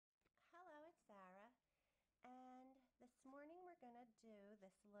do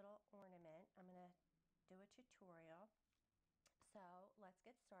this little ornament. I'm going to do a tutorial. So let's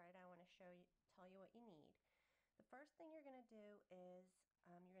get started. I want to tell you what you need. The first thing you're going to do is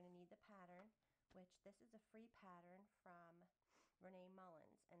you're going to need the pattern, which this is a free pattern from Renee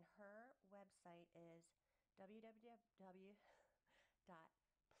Mullins, and her website is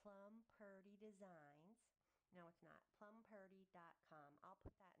www.plumpurdydesigns. No, it's not. plumpurdy.com. I'll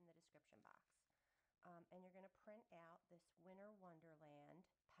put that in the description box. And you're going to print out this Winter Wonderland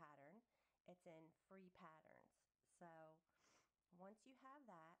pattern. It's in free patterns. So once you have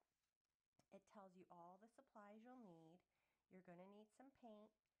that, it tells you all the supplies you'll need. You're going to need some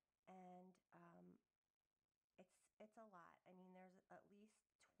paint, and it's a lot. I mean, there's at least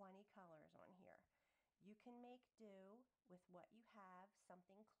 20 colors on here. You can make do with what you have,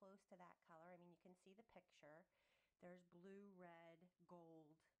 something close to that color. I mean, you can see the picture. There's blue, red,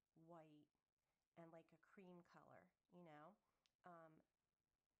 gold, white, and like a cream color, you know.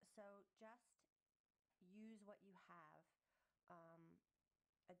 So just use what you have.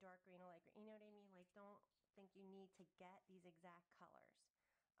 A dark green, a light green, you know what I mean? Like, don't think you need to get these exact colors.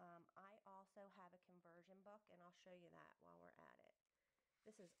 I also have a conversion book, and I'll show you that while we're at it.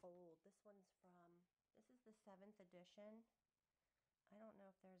 This is old. This is the 7th edition. I don't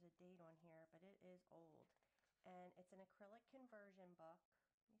know if there's a date on here, but it is old. And it's an acrylic conversion book.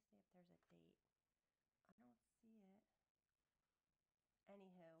 Let me see if there's a date. I don't see it.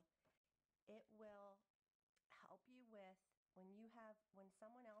 Anywho, it will help you with when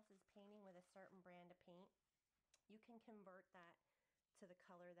someone else is painting with a certain brand of paint, you can convert that to the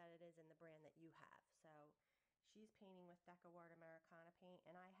color that it is in the brand that you have. So she's painting with Decorative Americana paint,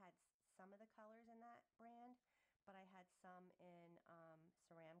 and I had some of the colors in that brand, but I had some in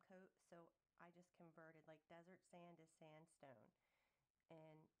Ceramcoat, so I just converted. Like desert sand is sandstone,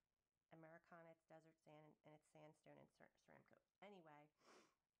 and Americana, it's desert sand, and it's sandstone and Ceramcoat. Anyway,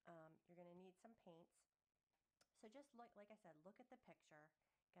 you're going to need some paints. So just like I said, look at the picture.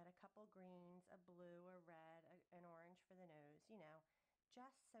 Get a couple greens, a blue, a red, an orange for the nose, you know,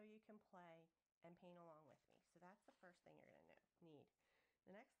 just so you can play and paint along with me. So that's the first thing you're going to need.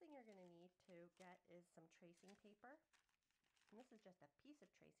 The next thing you're going to need to get is some tracing paper. And this is just a piece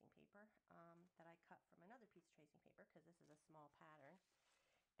of tracing paper that I cut from another piece of tracing paper because this is a small pattern.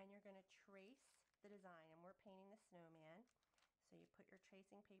 And you're going to trace the design, and we're painting the snowman. So you put your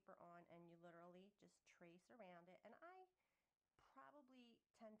tracing paper on and you literally just trace around it. And I probably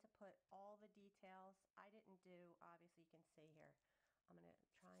tend to put all the details. I didn't do, obviously you can see here. I'm going to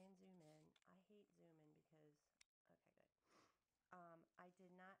try and zoom in. I hate zooming because, okay, good. I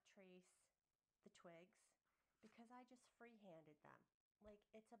did not trace the twigs because I just free-handed them. Like,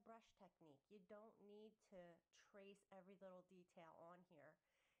 it's a brush technique. You don't need to trace every little detail on here.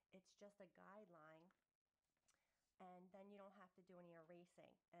 It's just a guideline, and then you don't have to do any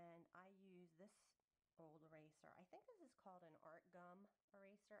erasing. And I use this old eraser. I think this is called an art gum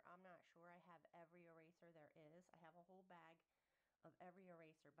eraser. I'm not sure. I have every eraser there is. I have a whole bag of every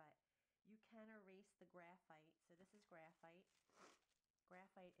eraser, but you can erase the graphite. So this is graphite.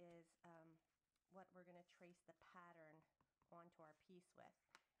 Graphite is what we're going to trace the pattern onto our piece with.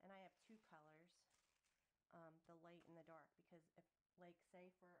 And I have two colors, the light and the dark, because if, like, say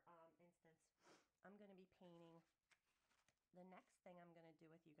for instance, I'm going to be painting. The next thing I'm going to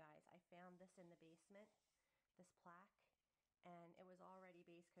do with you guys, I found this in the basement, this plaque, and it was already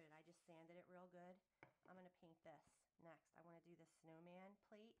base coated. I just sanded it real good. I'm going to paint this next. I want to do the snowman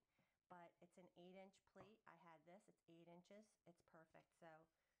plate, but it's an 8-inch plate. I had this. It's 8 inches. It's perfect. So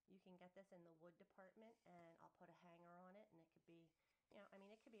you can get this in the wood department, and I'll put a hanger on it, and it could be, you know, I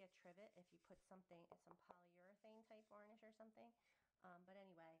mean, it could be a trivet if you put something, some polyurethane type varnish or something. But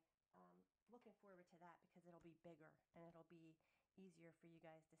anyway, looking forward to that because it'll be bigger and it'll be easier for you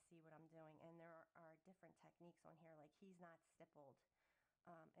guys to see what I'm doing. And there are different techniques on here, like he's not stippled.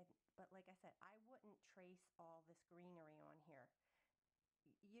 But like I said, I wouldn't trace all this greenery on here.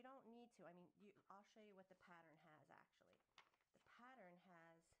 You don't need to. I mean, I'll show you what the pattern has actually. The pattern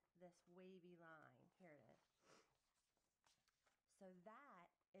has this wavy line. Here it is. So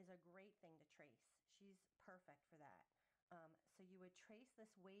that is a great thing to trace. She's perfect for that. So you would trace this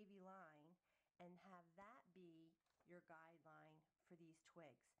wavy line and have that be your guideline for these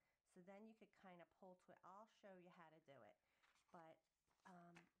twigs. So then you could kind of pull twig. I'll show you how to do it. But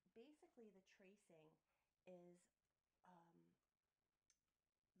basically the tracing is,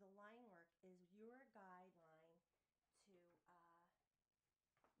 the line work is your guideline to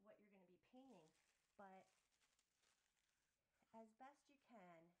what you're going to be painting. But as best you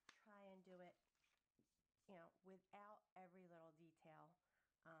can, try and do it, you know, without every little detail.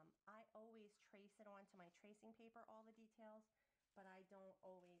 I always trace it onto my tracing paper, all the details, but I don't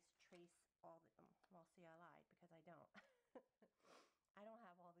always trace all the, well, see, I lied because I don't. I don't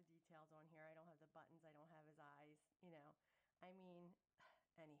have all the details on here. I don't have the buttons. I don't have his eyes, you know. I mean,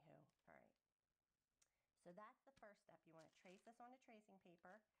 anywho, all right. So that's the first step. You want to trace this onto tracing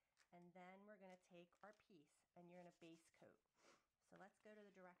paper, and then we're going to take our piece, and you're going to base coat. So let's go to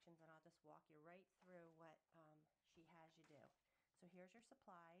the directions, and I'll just walk you right through what she has you do. So here's your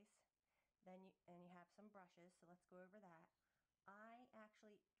supplies. Then you have some brushes, so let's go over that.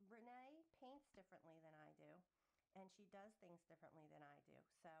 Renee paints differently than I do, and she does things differently than I do.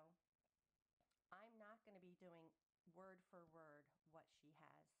 So I'm not going to be doing word for word what she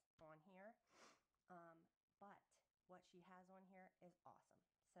has on here, but what she has on here is awesome.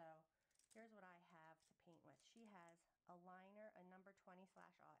 So here's what I have to paint with. She has a liner, a number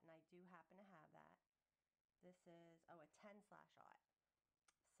 20/aught, and I do happen to have that. This is, a 10/aught.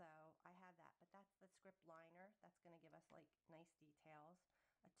 So I have that, but that's the script liner. That's going to give us like nice details.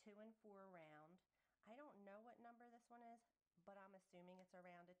 A 2 and 4 round. I don't know what number this one is, but I'm assuming it's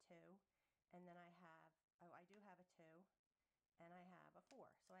around a 2. And then I have, I do have a 2, and I have a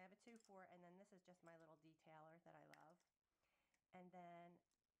 4. So I have a 2, 4, and then this is just my little detailer that I love. And then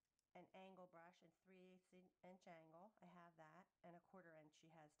an angle brush, and 3/8 inch angle. I have that, and a 1/4 inch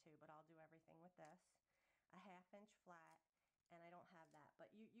she has too, but I'll do everything with this. A 1/2 inch flat, and I don't have that, but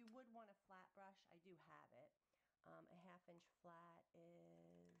you would want a flat brush. I do have it. A 1/2 inch flat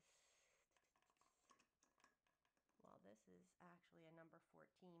is, well, this is actually a number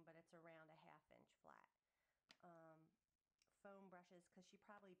 14, but it's around a 1/2 inch flat. Foam brushes, because she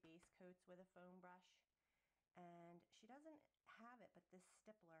probably base coats with a foam brush, and she doesn't have it, but this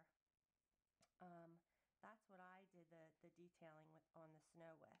stippler, that's what I did the detailing with on the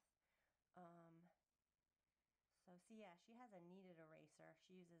snow with. So see, yeah, she has a kneaded eraser.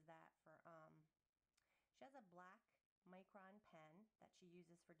 She uses that for, she has a black micron pen that she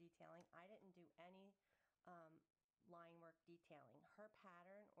uses for detailing. I didn't do any line work detailing. Her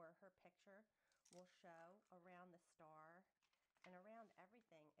pattern or her picture will show around the star and around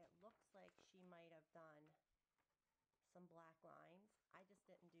everything. It looks like she might have done some black lines. I just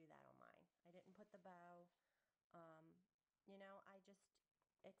didn't do that on mine. I didn't put the bow. You know,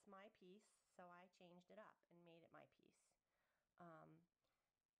 it's my piece, so I changed it up and made it my piece.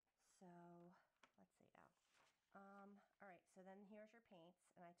 So let's see now. All right, so then here's your paints,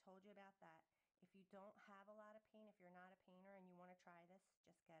 and I told you about that. If you don't have a lot of paint, if you're not a painter and you want to try this,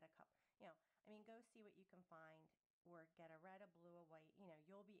 just get a couple, you know, I mean, go see what you can find, or get a red, a blue, a white, you know,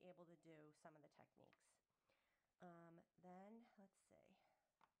 you'll be able to do some of the techniques. Then, let's see,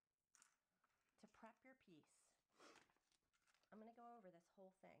 to prep your piece, I'm going to go over this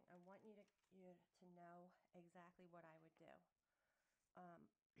whole thing. I want you to know exactly what I would do.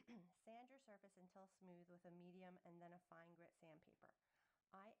 Sand your surface until smooth with a medium and then a fine grit sandpaper.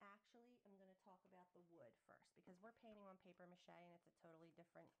 I actually am going to talk about the wood first, because we're painting on paper mache and it's a totally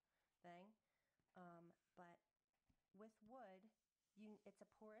different thing. But with wood, it's a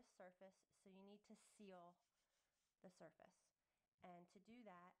porous surface, so you need to seal the surface. And to do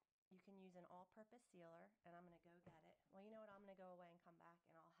that, you can use an all-purpose sealer, and I'm going to go get it. Well, you know what? I'm going to go away and come back,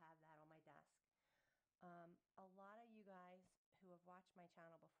 and I'll have that on my desk. A lot of you guys who have watched my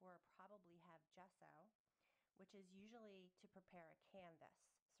channel before probably have gesso, which is usually to prepare a canvas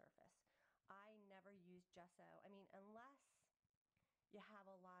surface. I never use gesso. I mean, unless you have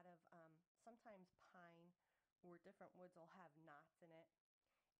a lot of, sometimes pine or different woods will have knots in it,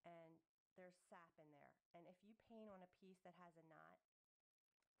 and there's sap in there. And if you paint on a piece that has a knot,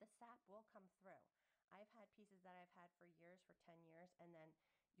 the sap will come through. I've had pieces that I've had for years, for 10 years, and then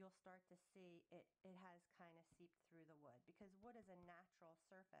you'll start to see it has kind of seeped through the wood, because wood is a natural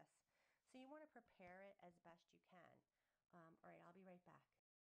surface. So you want to prepare it as best you can. All right, I'll be right back.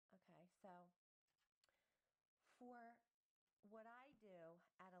 Okay, so for what I do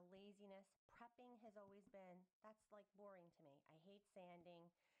out of laziness, prepping has always been, that's like boring to me. I hate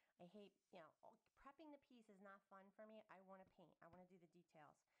sanding. I hate, you know, prepping the piece is not fun for me. I want to paint. I want to do the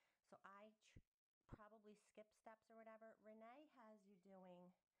details. So I probably skip steps or whatever. Renee has you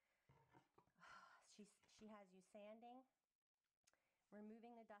doing, she has you sanding,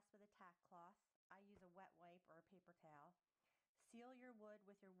 removing the dust with a tack cloth. I use a wet wipe or a paper towel. Seal your wood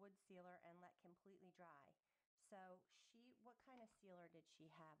with your wood sealer and let completely dry. So what kind of sealer did she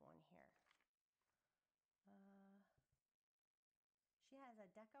have on here? She has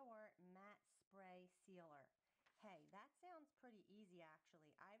a Decorative matte spray sealer. Hey, that sounds pretty easy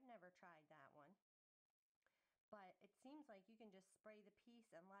actually. I've never tried that one. But it seems like you can just spray the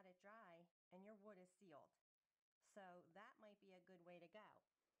piece and let it dry and your wood is sealed. So that might be a good way to go.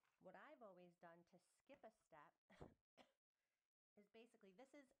 What I've always done to skip a step basically,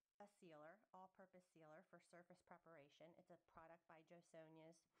 this is a sealer, all-purpose sealer for surface preparation. It's a product by Jo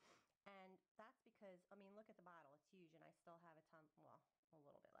Sonia's. And that's because, I mean, look at the bottle. It's huge, and I still have a ton, well, a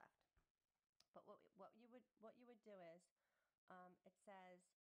little bit left. But what you would do is, it says,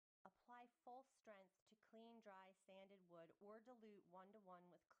 apply full strength to clean, dry, sanded wood, or dilute 1-to-1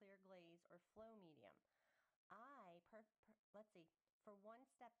 with clear glaze or flow medium. Let's see. For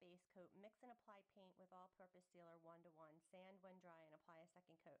 1-step base coat, mix and apply paint with all-purpose sealer 1-to-1. Sand when dry and apply a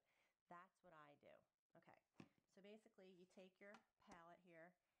second coat. That's what I do. Okay. So basically, you take your palette here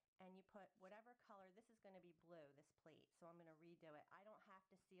and you put whatever color. This is going to be blue, this plate. So I'm going to redo it. I don't have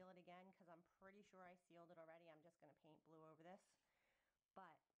to seal it again because I'm pretty sure I sealed it already. I'm just going to paint blue over this.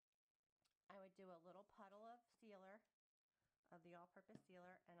 But I would do a little puddle of sealer, of the all-purpose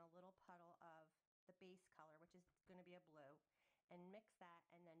sealer, and a little puddle of the base color, which is going to be a blue, and mix that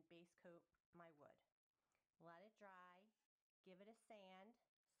and then base coat my wood. Let it dry, give it a sand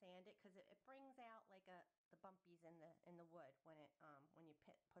it because it brings out like the bumpies in the wood when you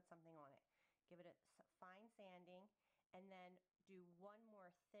put something on it. Give it a fine sanding, and then do one more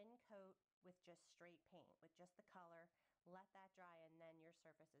thin coat with just straight paint, with just the color. Let that dry, and then your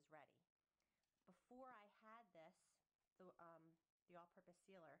surface is ready. Before I had this, the all-purpose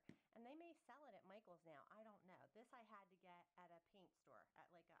sealer, and they may sell it at Michael's now. I don't know. This I had to get at a paint store, at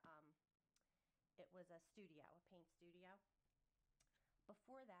like it was a studio, a paint studio.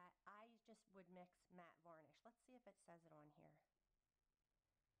 Before that, I just would mix matte varnish. Let's see if it says it on here.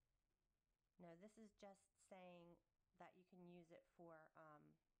 No, this is just saying that you can use it for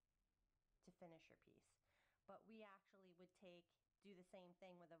to finish your piece. But we actually would do the same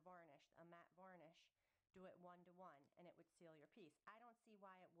thing with a varnish, a matte varnish. Do it 1-to-1 and it would seal your piece. I don't see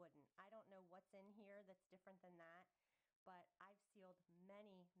why it wouldn't. I don't know what's in here that's different than that, but I've sealed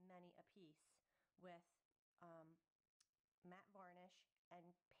many a piece with matte varnish and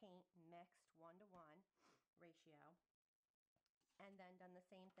paint mixed 1-to-1 ratio, and then done the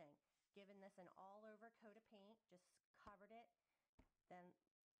same thing. Given this an all over coat of paint, just covered it, then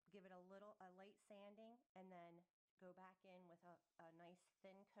give it a light sanding, and then go back in with a nice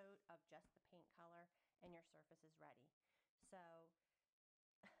thin coat of just the paint color, and your surface is ready. So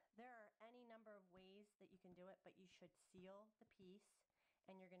there are any number of ways that you can do it, but you should seal the piece,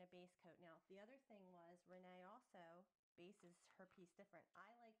 and you're going to base coat. Now, the other thing was Renee also bases her piece different.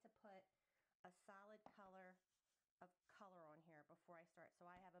 I like to put a solid color of color on here before I start. So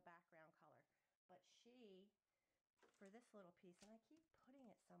I have a background color, but she, for this little piece, and I keep putting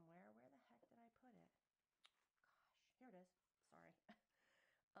it somewhere. Where the heck did I put it? Gosh, here it is. Sorry. I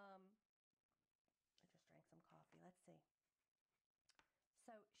just drank some coffee. Let's see.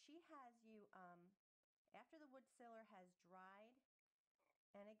 So she has you, after the wood sealer has dried,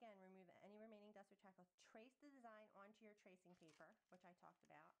 and again, remove any remaining dust or charcoal, trace the design onto your tracing paper, which I talked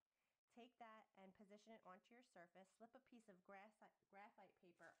about. Take that and position it onto your surface. Slip a piece of graphite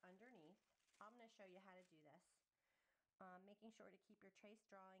paper underneath. I'm going to show you how to do this. Making sure to keep your trace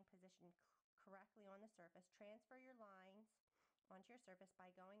drawing positioned correctly on the surface. Transfer your lines onto your surface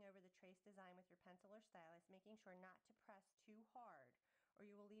by going over the trace design with your pencil or stylus, making sure not to press too hard or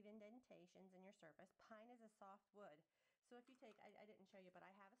you will leave indentations in your surface. Pine is a soft wood. So if you take, I didn't show you, but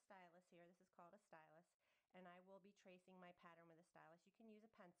I have a stylus here. This is called a stylus, and I will be tracing my pattern with a stylus. You can use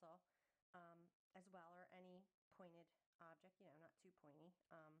a pencil as well, or any pointed object, you know, not too pointy.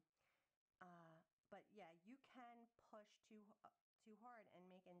 But yeah, you can push too hard and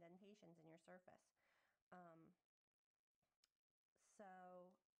make indentations in your surface.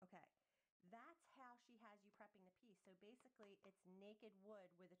 Okay, that's how she has you prepping the piece. So basically, it's naked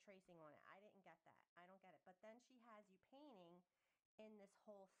wood with a tracing on it. I didn't get that. I don't get it. But then she has you painting in this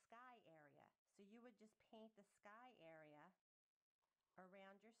whole sky area. So you would just paint the sky area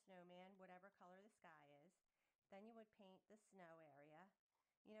around your snowman, whatever color the sky is. Then you would paint the snow area.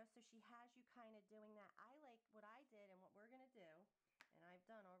 You know, so she has you kind of doing that. I like what I did, and what we're going to do, and I've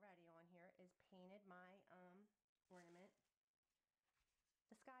done already on here, is painted my ornament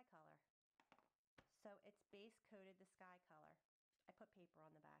the sky color. So it's base coated the sky color. I put paper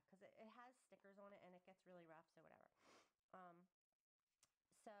on the back because it has stickers on it and it gets really rough, so whatever.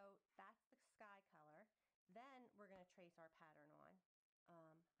 So that's the sky color. Then we're going to trace our pattern on.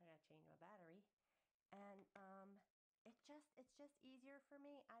 I got to change my battery. And it's just easier for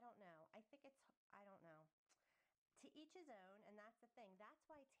me. I don't know. I don't know. To each his own, and that's the thing. That's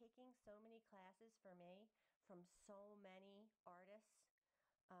why taking so many classes for me from so many artists,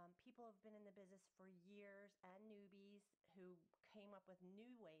 people have been in the business for years, and newbies who came up with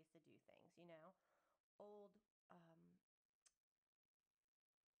new ways to do things, you know. Old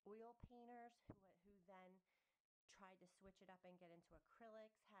oil painters who then tried to switch it up and get into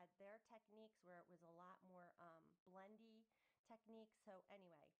acrylics, had their techniques where it was a lot more blendy techniques. So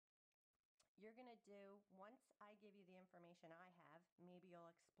anyway, you're gonna do, once I give you the information I have, maybe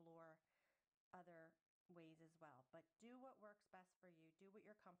you'll explore other ways as well. But do what works best for you. Do what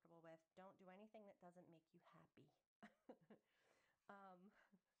you're comfortable with. Don't do anything that doesn't make you happy.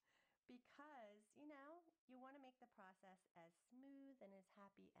 Because, you know, you want to make the process as smooth and as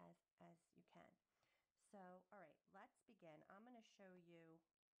happy as you can. So, all right, let's begin. I'm going to show you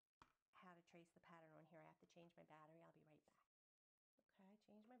how to trace the pattern on here. I have to change my battery. I'll be right back. Okay,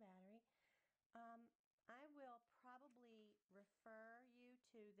 change my battery. I will probably refer you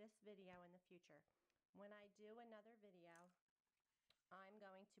to this video in the future. When I do another video, I'm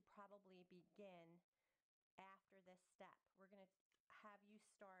going to probably begin after this step. We're going to have you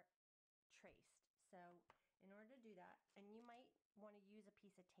start traced. So in order to do that, and you might want to use a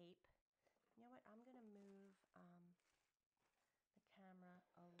piece of tape. You know what? I'm going to move the camera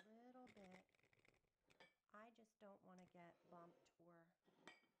a little bit. I just don't want to get bumped or,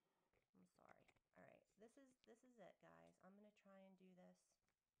 I'm sorry. All right, this is it, guys. I'm going to try and do this.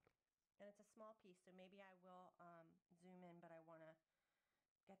 And it's a small piece, so maybe I will zoom in, but I want to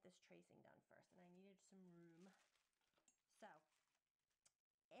get this tracing done first. And I needed some room. So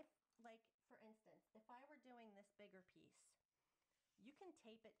if, like, for instance, if I were doing this bigger piece, you can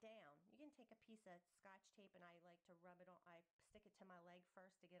tape it down. You can take a piece of Scotch tape, and I like to rub it on. I stick it to my leg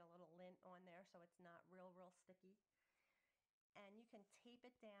first to get a little lint on there so it's not real sticky. And you can tape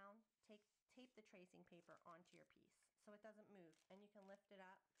it down, tape the tracing paper onto your piece so it doesn't move. And you can lift it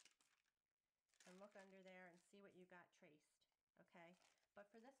up and look under there and see what you got traced, okay? But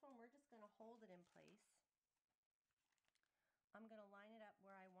for this one, we're just gonna hold it in place. I'm gonna line it up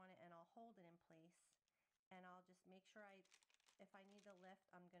where I want it, and I'll hold it in place. And I'll just make sure if I need to lift,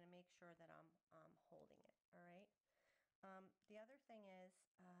 I'm gonna make sure that I'm holding it, all right? The other thing is,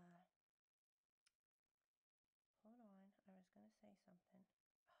 hold on, I was gonna say something.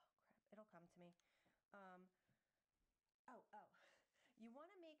 Oh crap, it'll come to me. You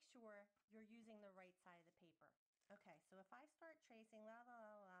wanna make sure you're using the right side of the paper. Okay, so if I start tracing,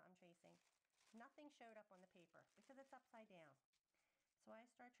 I'm tracing, nothing showed up on the paper because it's upside down. So I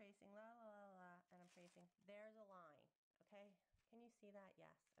start tracing, and I'm tracing. There's a line, okay? Can you see that?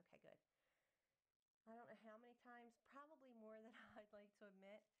 Yes, okay, good. I don't know how many times, probably more than I'd like to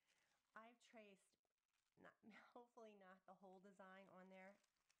admit, I've traced, hopefully not the whole design on there,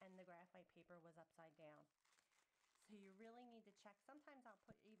 and the graphite paper was upside down. So you really need to check. Sometimes I'll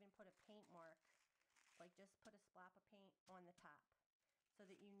even put a paint mark, like just put a splop of paint on the top so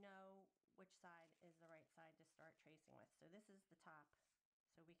that you know which side is the right side to start tracing with. So this is the top,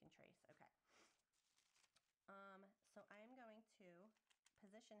 so we can trace, okay. So I am going to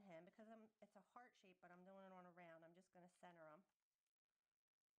position him, because it's a heart shape, but I'm doing it on a round. I'm just gonna center him,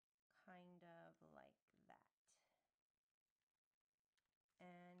 kind of like that.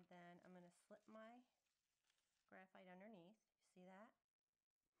 And then I'm gonna slip my graphite underneath. You see that?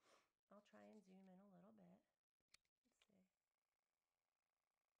 I'll try and zoom in a little bit. Let's see.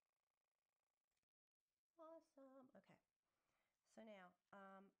 Awesome. Okay. So now,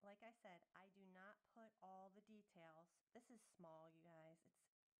 like I said, I do not put all the details. This is small, you guys.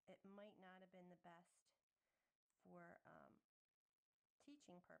 It might not have been the best for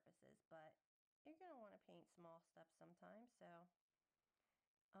teaching purposes, but you're going to want to paint small stuff sometimes. So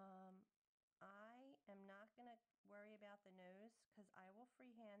I am not going to worry about the nose because I will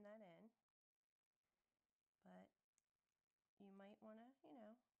freehand that in. But you might want to, you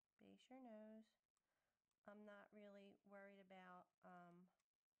know, base your nose. I'm not really worried about,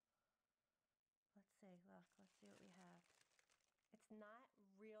 let's see, look, let's see what we have. It's not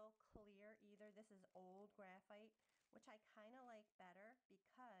real clear either. This is old graphite, which I kind of like better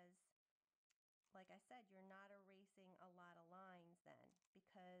because, like I said, you're not erasing a lot of lines then,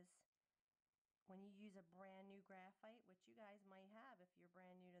 because when you use a brand new graphite, which you guys might have if you're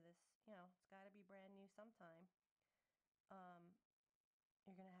brand new to this, you know, it's got to be brand new sometime,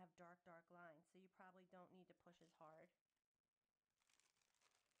 you're going to have dark lines, so you probably don't need to push as hard.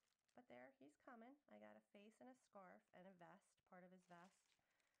 But there, he's coming. I got a face and a scarf and a vest, part of his vest.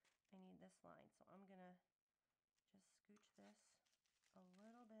 I need this line, so I'm going to just scooch this a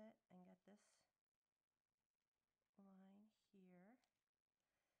little bit and get this line here.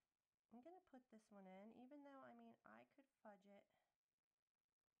 I'm going to put this one in, even though, I mean, I could fudge it.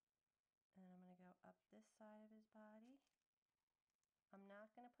 And I'm going to go up this side of his body. I'm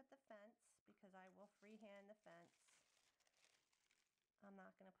not going to put the fence because I will freehand the fence. I'm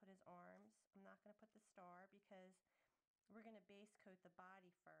not going to put his arms. I'm not going to put the star because we're going to base coat the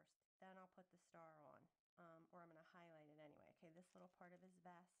body first. Then I'll put the star on, or I'm going to this little part of his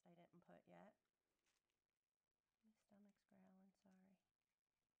vest I didn't put yet. My stomach's growling, sorry.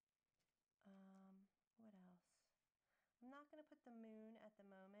 What else? I'm not going to put the moon at the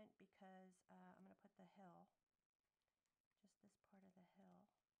moment because I'm going to put the hill. Just this part of the hill.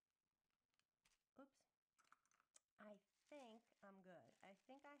 Oops. I think I'm good. I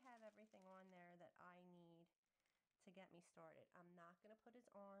think I have everything on there that I need to get me started. I'm not going to put his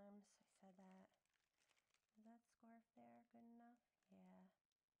arms. I said that. Is that scarf there good enough? Yeah.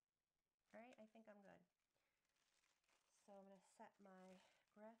 All right, I think I'm good. So I'm going to set my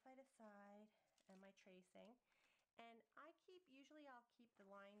graphite aside and my tracing. And usually I'll keep the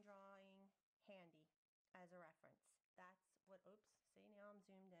line drawing handy as a reference. That's what, oops, see, now I'm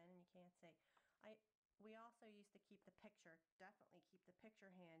zoomed in and you can't see. We also used to keep the picture, definitely keep the picture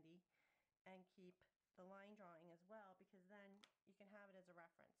handy and keep the line drawing as well, because then you can have it as a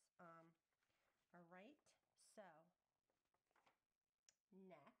reference. All right, so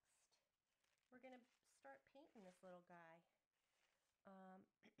next we're gonna start painting this little guy.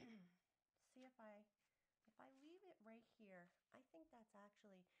 See if I leave it right here, I think that's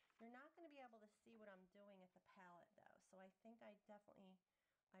actually, you're not going to be able to see what I'm doing at the palette though. So I think I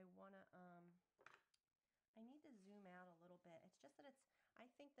want to, I need to zoom out a little bit. It's just that I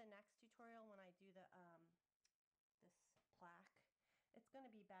think the next tutorial when I do this plaque, it's going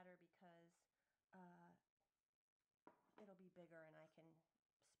to be better because it'll be bigger and I can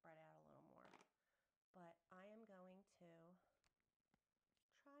spread out a little more. But I am going to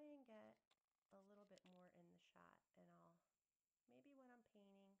try and get a little bit more in the shot, and maybe when I'm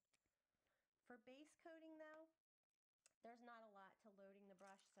painting. For base coating though, there's not a lot to loading the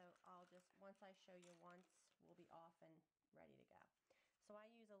brush, so I'll just, once I show you once, we'll be off and ready to go. So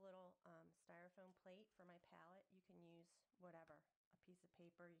I use a little styrofoam plate for my palette. You can use whatever, a piece of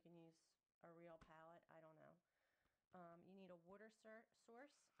paper, you can use a real palette, I don't know. You need a water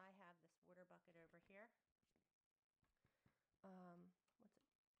source. I have this water bucket over here. What's it?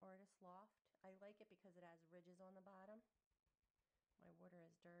 Artist Loft. I like it because it has ridges on the bottom. My water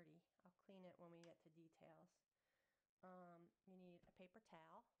is dirty. I'll clean it when we get to details. You need a paper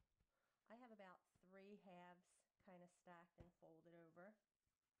towel. I have about 3 halves kind of stacked and folded over.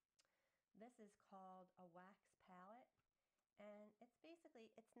 This is called a wax palette, and it's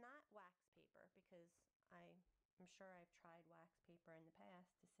basically, it's not wax paper because I'm sure I've tried wax paper in the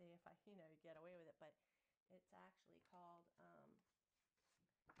past to see if I, get away with it, but it's actually called a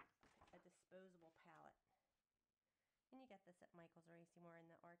disposable palette. And you get this at Michael's or AC Moore in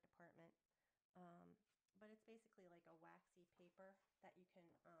the art department. But it's basically like a waxy paper that you can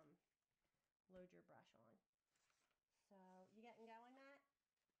load your brush on. So, you getting going, Matt?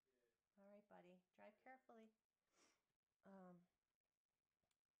 Yeah. All right, buddy. Drive carefully.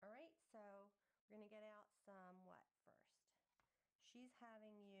 All right, so we're going to get out some what first? She's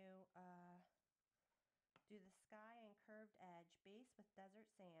having you do the sky and curved edge base with desert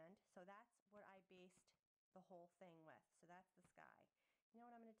sand. So that's what I based the whole thing with. So that's the sky. You know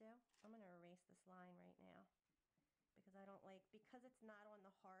what I'm going to do? I'm going to erase this line right now because I don't like, because it's not on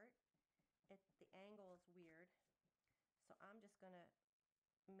the heart, the angle is weird. So I'm just going to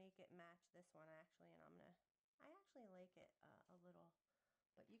make it match this one actually, and I actually like it a little,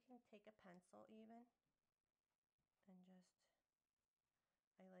 but you can take a pencil even and just,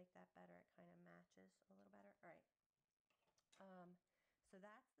 I like that better. It kind of matches a little better. All right. So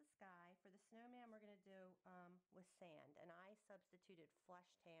that's the sky. For the snowman, we're going to do with sand. And I substituted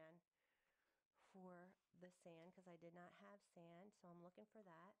flesh tan for the sand because I did not have sand. So I'm looking for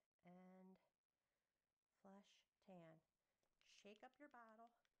that. And flesh tan. Shake up your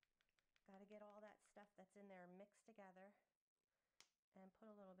bottle. Got to get all that stuff that's in there mixed together. And put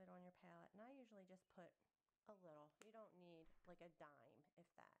a little bit on your palette. And I usually just put a little. You don't need like a dime,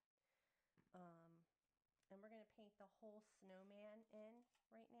 if that. And we're going to paint the whole snowman in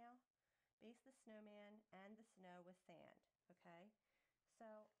right now. Base the snowman and the snow with sand, okay?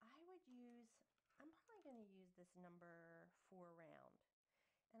 So I'm probably going to use this number 4 round.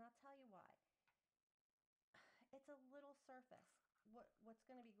 And I'll tell you why. It's a little surface. What's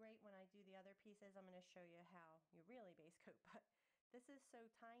going to be great when I do the other pieces, I'm going to show you how you really base coat, but this is so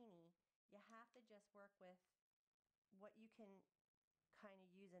tiny, you have to just work with what you can kind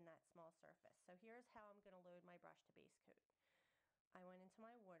of use in that small surface. So here's how I'm going to load my brush to base coat. I went into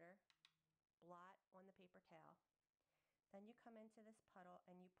my water, blot on the paper towel. Then you come into this puddle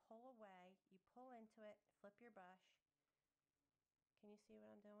and you pull away, you pull into it, flip your brush. Can you see what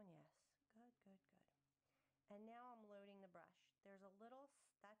I'm doing? Yes. Good, good, good. And now I'm loading the brush. There's a little,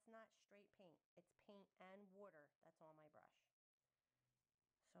 that's not straight paint. It's paint and water that's on my brush.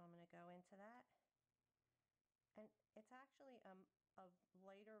 So I'm going to go into that. And it's it's actually a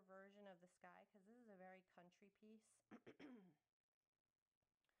lighter version of the sky because this is a very country piece.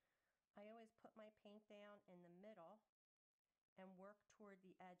 I always put my paint down in the middle and work toward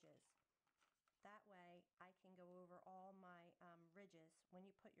the edges. That way I can go over all my ridges. When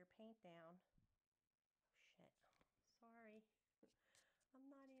you put your paint down, oh shit, sorry,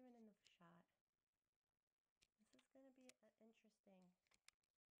 I'm not even in the shot. This is going to be an interesting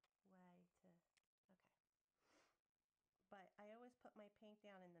way to, okay. But I always put my paint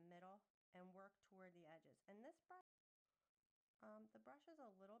down in the middle and work toward the edges. And this brush, the brush is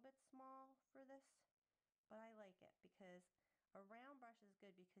a little bit small for this, but I like it because a round brush is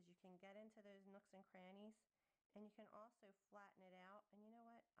good because you can get into those nooks and crannies, and you can also flatten it out. And you know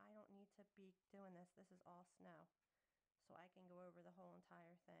what? I don't need to be doing this. This is all snow. So I can go over the whole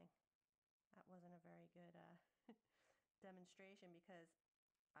entire thing. That wasn't a very good demonstration because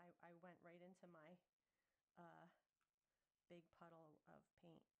I went right into my big puddle of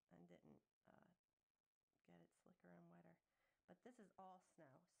paint and didn't get it slicker and wetter. But this is all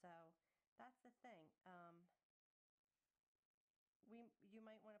snow, so that's the thing. You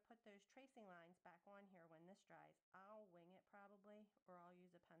might want to put those tracing lines back on here when this dries. I'll wing it probably, or I'll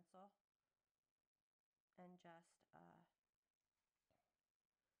use a pencil and just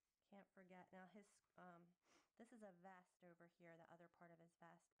can't forget. Now this is a vest over here, the other part of his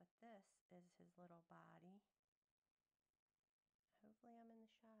vest, but this is his little body. Hopefully I'm in the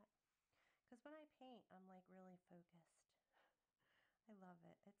shot. Because when I paint, I'm like really focused. I love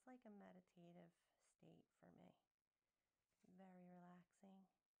it. It's like a meditative state for me. Very relaxing.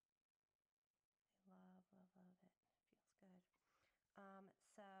 I love, love, love it. It feels good.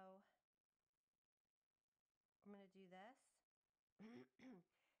 So I'm going to do this.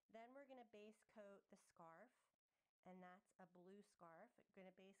 Then we're going to base coat the scarf, and that's a blue scarf. I'm going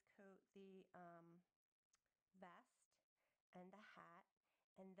to base coat the vest and the hat,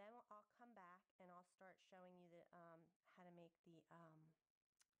 and then I'll come back and I'll start showing you the how to make the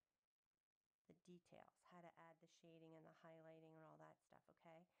details, how to add the shading and the highlighting and all that stuff,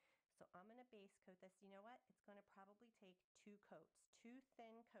 okay? So I'm going to base coat this. You know what? It's going to probably take 2 coats, 2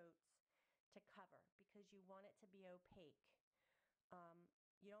 thin coats to cover because you want it to be opaque.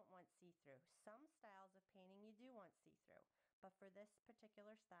 You don't want see-through. Some styles of painting you do want see-through, but for this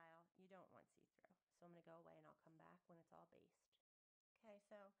particular style, you don't want see-through. So I'm going to go away and I'll come back when it's all based. Okay,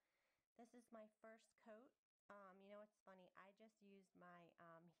 so this is my first coat. You know what's funny? I just used my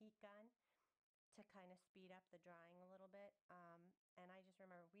heat gun to kind of speed up the drying a little bit. And I just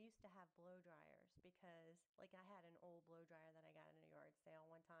remember we used to have blow dryers because like I had an old blow dryer that I got at a yard sale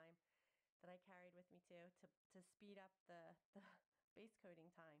one time that I carried with me too to speed up the base coating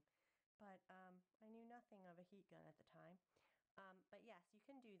time. But I knew nothing of a heat gun at the time. But yes, you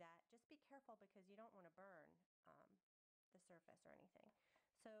can do that. Just be careful because you don't want to burn the surface or anything.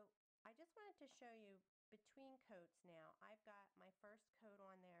 So I just wanted to show you between coats now. I've got my first coat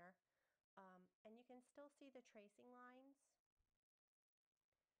on there. And you can still see the tracing lines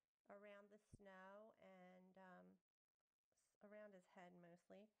around the snow and around his head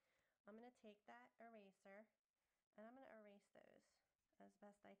mostly. I'm going to take that eraser and I'm going to erase those as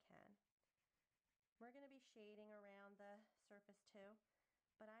best I can. We're going to be shading around the surface too,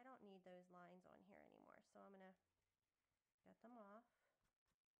 but I don't need those lines on here anymore, so I'm going to get them off.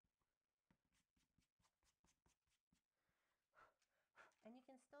 And you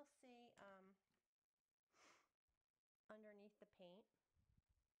can still see underneath the paint,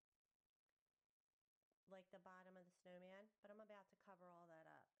 like the bottom of the snowman, but I'm about to cover all that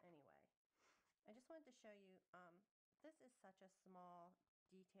up anyway. I just wanted to show you, this is such a small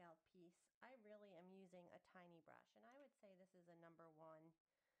detailed piece. I really am using a tiny brush, and I would say this is a number 1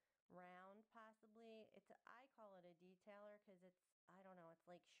 round possibly. I call it a detailer because it's, I don't know, it's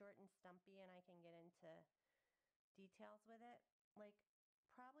like short and stumpy and I can get into details with it. Like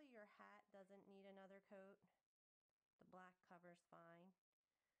probably your hat doesn't need another coat. The black cover's fine.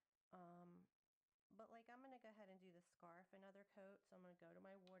 But like I'm going to go ahead and do the scarf another coat. So I'm going to go to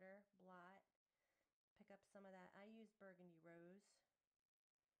my water, blot, pick up some of that. I use Burgundy Rose.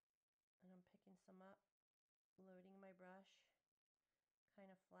 And I'm picking some up, loading my brush,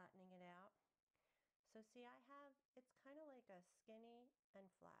 kind of flattening it out. So see, it's kind of like a skinny and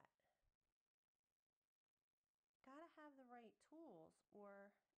flat. Gotta have the right tools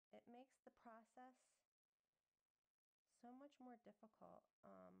or it makes the process so much more difficult.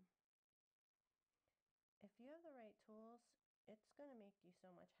 If you have the right tools, it's going to make you so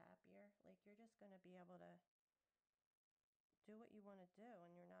much happier. Like you're just going to be able to do what you want to do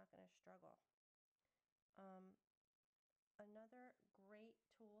and you're not going to struggle. Another great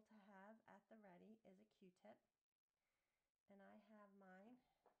tool to have at the ready is a Q-tip. And I have mine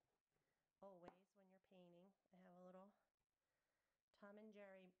always when you're painting. I have a little Tom and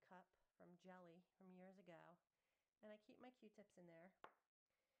Jerry cup from Jelly from years ago. And I keep my Q-tips in there.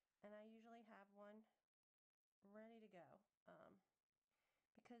 And I usually have one ready to go.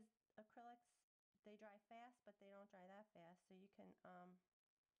 Because acrylics, they dry fast, but they don't dry that fast. So you can,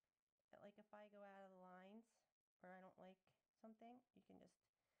 like if I go out of the lines or I don't like something, you can just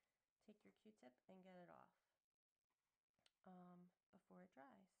take your Q-tip and get it off before it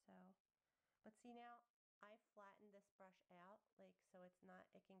dries. So, but see now, I flattened this brush out, like so it's not,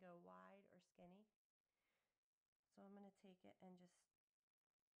 it can go wide or skinny. So I'm going to take it and just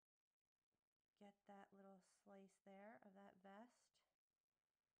get that little slice there of that vest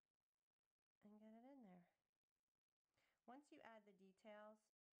and get it in there. Once you add the details,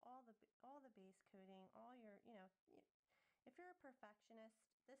 all the base coating, all your, if you're a perfectionist,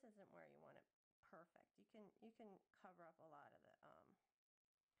 this isn't where you want it perfect. You can cover up a lot of the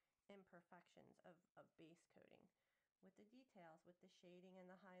imperfections of base coating with the details, with the shading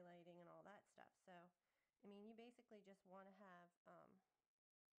and the highlighting and all that stuff. So, I mean, you basically just want to have an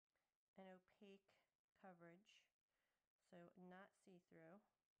opaque coverage, so not see-through.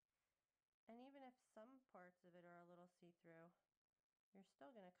 And even if some parts of it are a little see-through, you're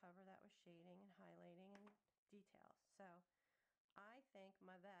still going to cover that with shading and highlighting and details. So I think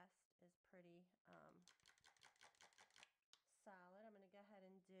my vest is pretty solid. I'm going to go ahead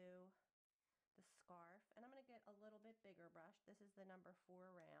and do the scarf, and I'm going to get a little bit bigger brush. This is the number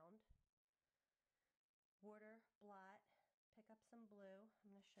 4 round. Water, blot, pick up some blue.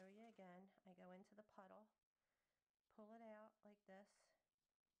 I'm going to show you again. I go into the puddle, pull it out like this,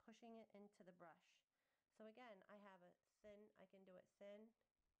 pushing it into the brush. So again, I have a thin, I can do it thin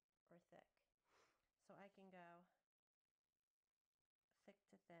or thick. So I can go thick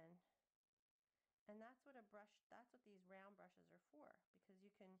to thin. And that's what a brush, that's what these round brushes are for, because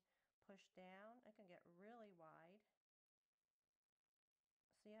you can push down, I can get really wide.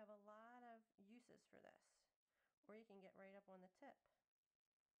 So you have a lot of uses for this. Or you can get right up on the tip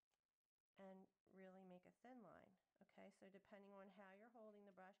and really make a thin line. Okay, so depending on how you're holding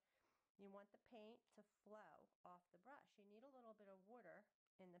the brush, you want the paint to flow off the brush. You need a little bit of water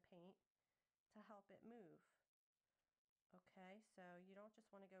in the paint to help it move. Okay, so you don't just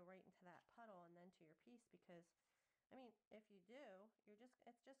want to go right into that puddle and then to your piece, because, I mean, if you do,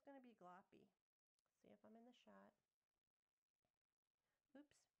 it's just going to be gloppy. See if I'm in the shot.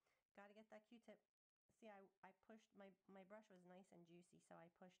 Oops, got to get that Q-tip. See, I pushed, my brush was nice and juicy, so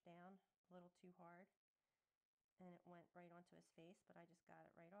I pushed down a little too hard and it went right onto his face, but I just got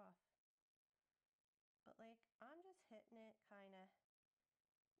it right off. But like, I'm just hitting it, kind of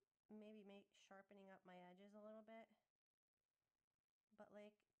maybe sharpening up my edges a little bit. But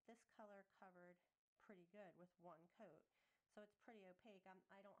like, this color covered pretty good with one coat. So it's pretty opaque.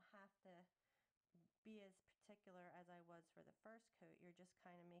 I don't have to be as particular as I was for the first coat. You're just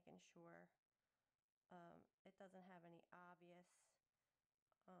kind of making sure it doesn't have any obvious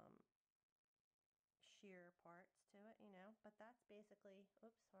sheer parts to it, But that's basically,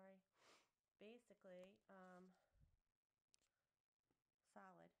 oops, sorry, basically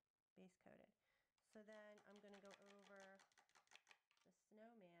solid, base coated. So then I'm going to go over the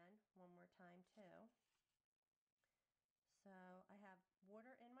snowman one more time too. So I have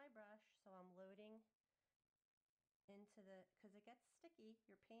water in my brush, so I'm loading into the, because it gets sticky,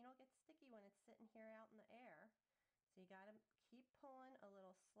 your paint will get sticky when it's sitting here out in the air. So you got to keep pulling a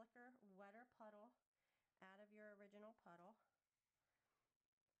little slicker, wetter puddle out of your original puddle.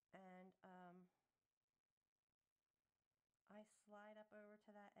 And I slide up over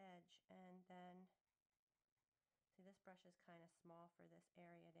to that edge, and then, see, this brush is kind of small for this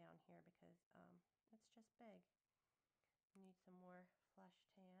area down here because it's just big. You need some more flesh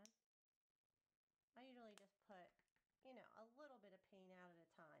tan. I usually just put, a little bit of paint out at a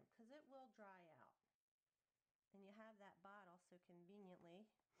time because it will dry out. And you have that bottle, so conveniently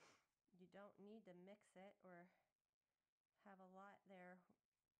you don't need to mix it or have a lot there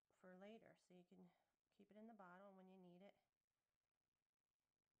for later. So you can keep it in the bottle when you need it.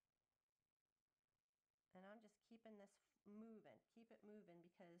 And I'm just keeping this moving, keep it moving,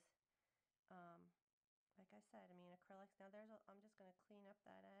 because like I said, I mean, acrylics, now I'm just going to clean up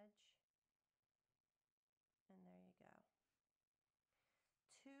that edge, and there you go.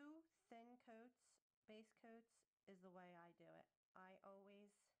 2 thin coats, base coats, is the way I do it. I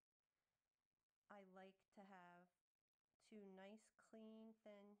like to have 2 nice, clean,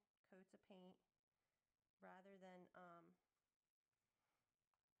 thin coats of paint rather than,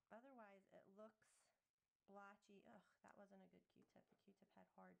 otherwise it looks blotchy. Ugh, that wasn't a good Q-tip. The Q-tip had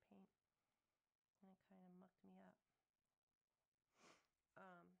hard paint and it kind of mucked me up.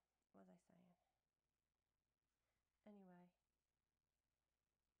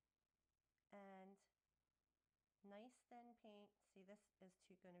 paint. See, this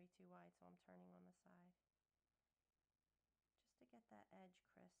is going to be too wide, so I'm turning on the side. Just to get that edge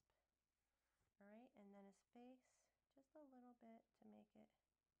crisp. All right, and then his face, just a little bit to make it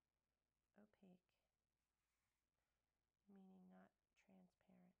opaque, meaning not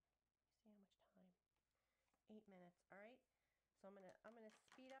transparent. See how much time? 8 minutes. All right. So I'm gonna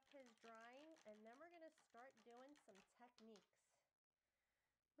speed up his drying, and then we're gonna start doing some techniques.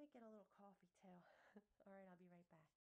 Might get a little coffee too. All right, I'll be right back.